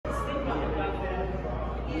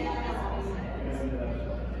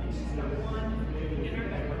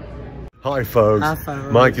Hi folks. Hi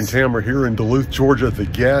folks. Mike and Tam are here in Duluth, Georgia at the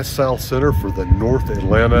Gas South Center for the North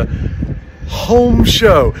Atlanta Home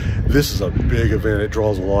Show. This is a big event. It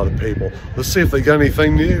draws a lot of people. Let's see if they got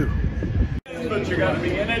anything new. But you got to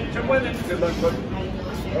be in it to win it. Good luck, buddy.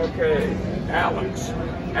 Okay, Alex.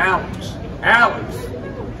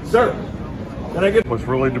 Sir, can I get... What's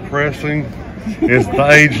really depressing is the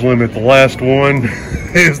age limit. The last one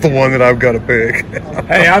is the one that I've got to pick.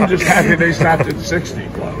 Hey, I'm just happy they stopped at 60.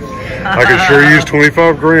 I could sure use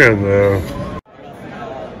 25 grand though.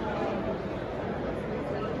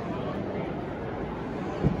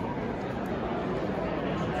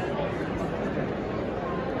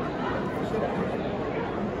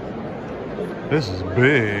 This is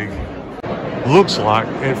big. Looks like,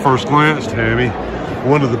 at first glance, Tammy,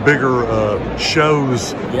 one of the bigger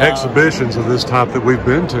shows, exhibitions of this type that we've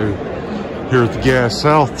been to here at the Gas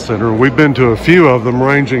South Center. We've been to a few of them,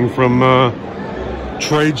 ranging from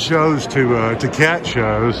trade shows to cat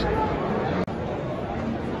shows.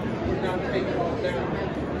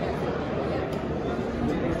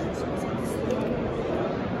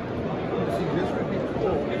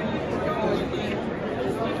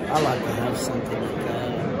 I like to have something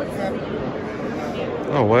like that.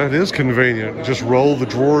 Oh, well, it is convenient. Just roll the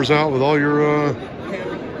drawers out with all your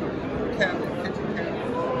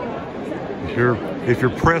if you're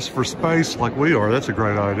pressed for space like we are, that's a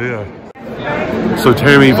great idea. So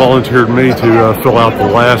Tammy volunteered me to fill out the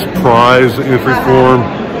last prize entry form.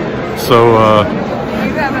 So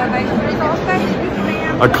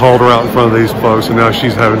I called her out in front of these folks, and now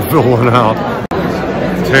she's having to fill one out.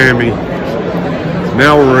 Tammy,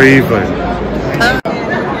 now we're even.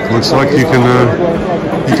 Looks like you can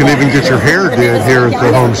even get your hair did here at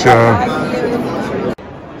the home show.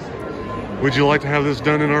 Would you like to have this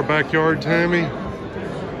done in our backyard, Tammy?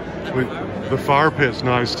 The fire pit's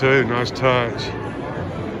nice too, nice touch.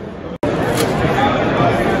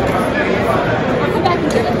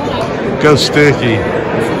 Go Sticky.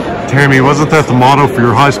 Tammy, wasn't that the motto for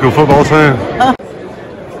your high school football team?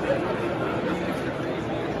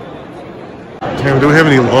 Tammy, do we have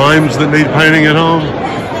any limes that need painting at home?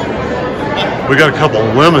 We got a couple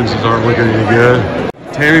of lemons that aren't looking any good.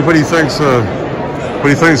 Tammy, what do you think's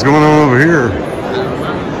going on over here?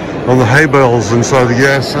 On the hay bales inside the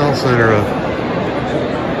Gas South Center.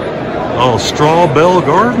 Oh, straw bale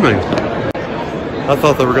gardening. I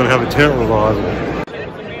thought they were going to have a tent revival.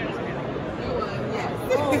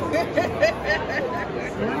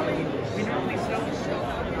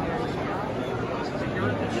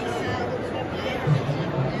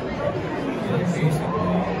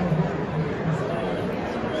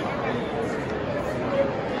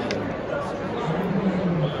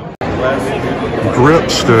 Grip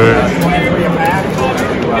stick.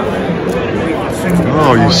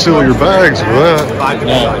 Oh, you seal your bags with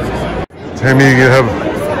that. Tammy, you have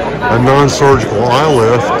a non-surgical eye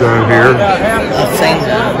lift done here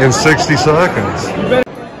in 60 seconds.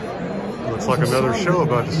 Looks like another show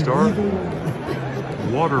about to start.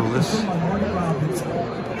 Waterless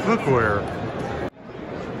cookware.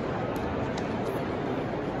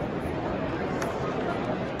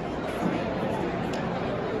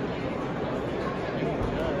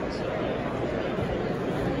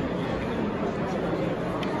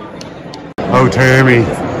 Oh, Tammy.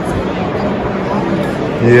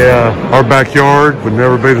 Yeah, our backyard would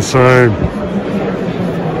never be the same.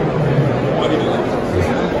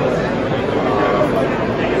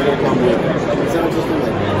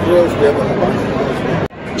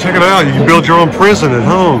 Check it out, you can build your own prison at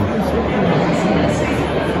home.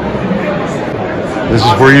 This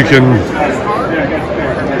is where you can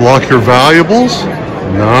lock your valuables.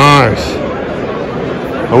 Nice.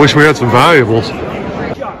 I wish we had some valuables.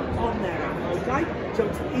 So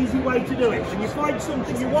it's an easy way to do it. When you find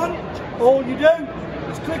something you want, all you do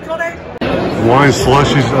is click on it. Wine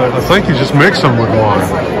slushies, I think you just mix them with wine.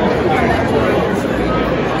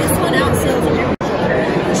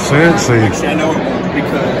 Cincy.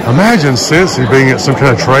 Imagine Cincy being at some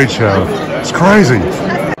kind of trade show. It's crazy.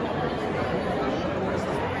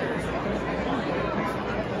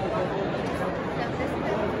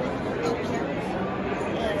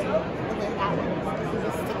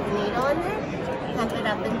 Pump it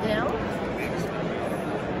up and down.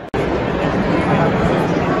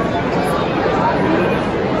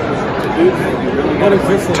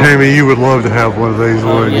 Tammy, you would love to have one of these,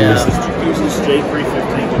 wouldn't you? This is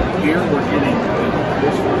J315. Here we're getting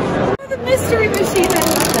The mystery machine.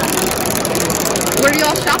 What are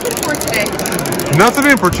y'all shopping for today? Nothing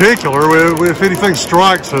in particular. If anything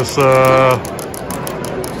strikes us,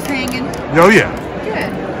 Just hanging. oh yeah.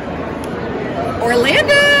 Good.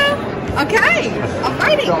 Orlando. Okay, I'm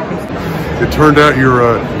waiting. It turned out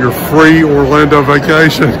your free Orlando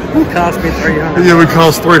vacation. It cost me $300. Yeah, it would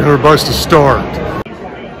cost $300 to start.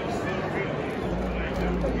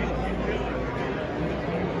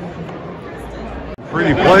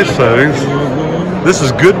 Pretty place settings. This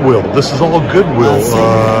is Goodwill. This is all Goodwill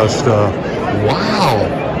stuff. Wow.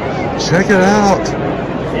 Check it out.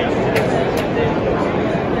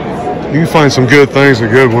 You can find some good things at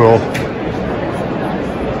Goodwill.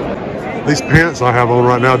 These pants I have on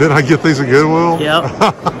right now, did I get these at Goodwill? Yep.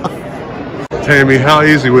 Tammy, how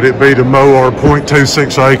easy would it be to mow our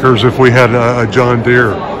 0.26 acres if we had a John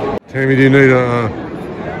Deere? Tammy, do you need a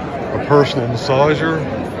personal massager?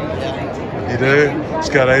 You do? It's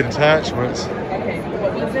got 8 attachments.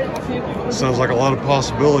 Sounds like a lot of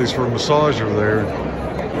possibilities for a massager there.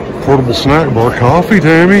 Portable snack bar, coffee,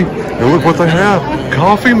 Tammy. And look what they have.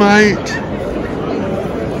 Coffee Mate.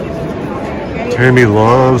 Tammy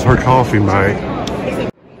loves her Coffee Mate.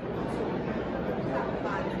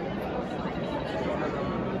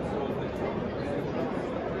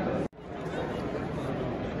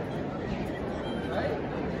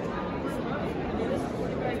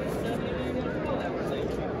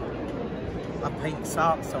 My pink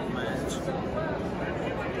socks don't match.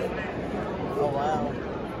 Oh wow.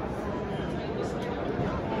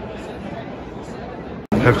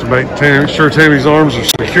 Have to make sure Tammy's arms are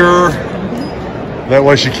secure. That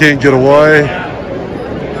way she can't get away.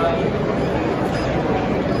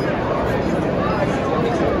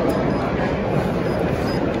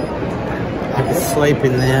 I can sleep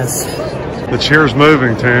in this. The chair's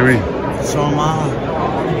moving, Tammy. So am I.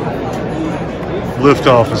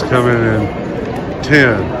 Liftoff is coming in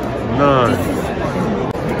 10, 9.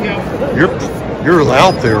 You're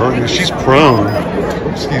out there, aren't you? She's prone.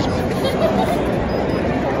 Excuse me.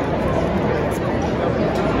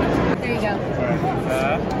 There you go.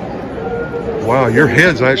 Wow, your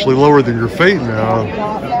head's actually lower than your feet now.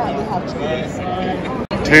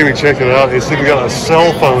 Tammy, check it out. It's even got a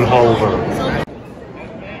cell phone holder.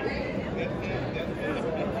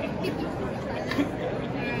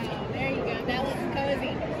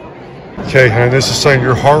 Okay, hon, this is saying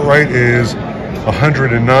your heart rate is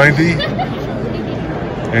 190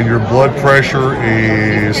 and your blood pressure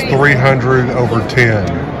is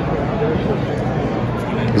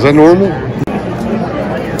 300/10. Is that normal?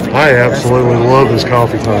 I absolutely love this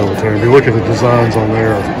coffee table, Tammy. Look at the designs on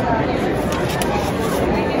there.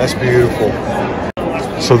 That's beautiful.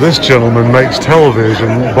 So this gentleman makes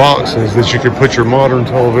television boxes that you can put your modern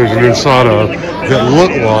television inside of that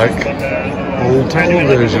look like old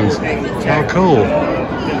televisions. How cool.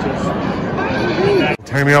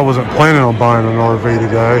 Tammy, I wasn't planning on buying an RV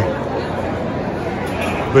today,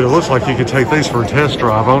 but it looks like you could take these for a test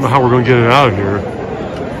drive. I don't know how we're going to get it out of here.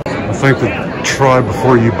 I think the try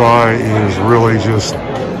before you buy is really just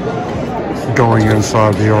going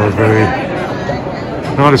inside the RV.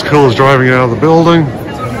 Not as cool as driving it out of the building.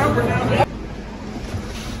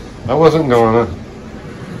 I wasn't gonna.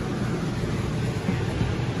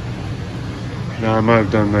 No, I might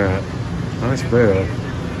have done that. Nice bed.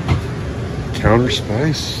 Counter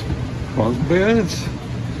space. Bunk beds.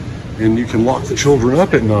 And you can lock the children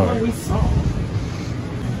up at night.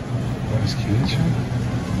 Nice kitchen.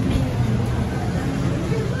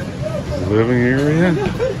 Living area.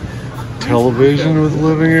 Television with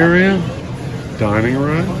living area. Dining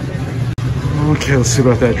room. Okay, let's see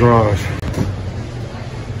about that drive.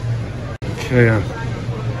 Okay, I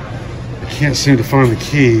can't seem to find the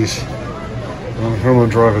keys. I'm going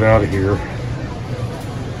to drive it out of here.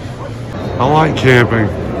 I like camping.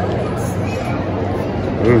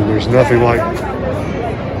 Ooh, there's nothing like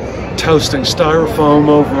toasting styrofoam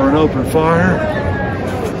over an open fire.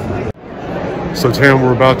 So Tam,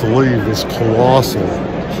 we're about to leave this colossal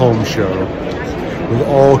home show with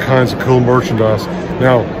all kinds of cool merchandise.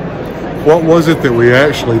 Now, what was it that we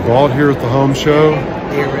actually bought here at the home show?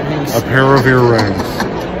 Earrings. A pair of earrings.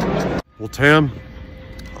 Well, Tam,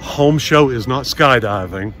 home show is not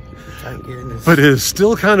skydiving, Thank goodness. but it is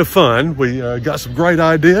still kind of fun. We got some great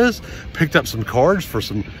ideas, picked up some cards for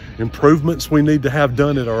some improvements we need to have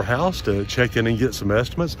done at our house to check in and get some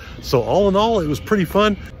estimates. So all in all, it was pretty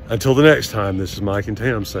fun. Until the next time, this is Mike and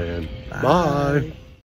Tam saying bye.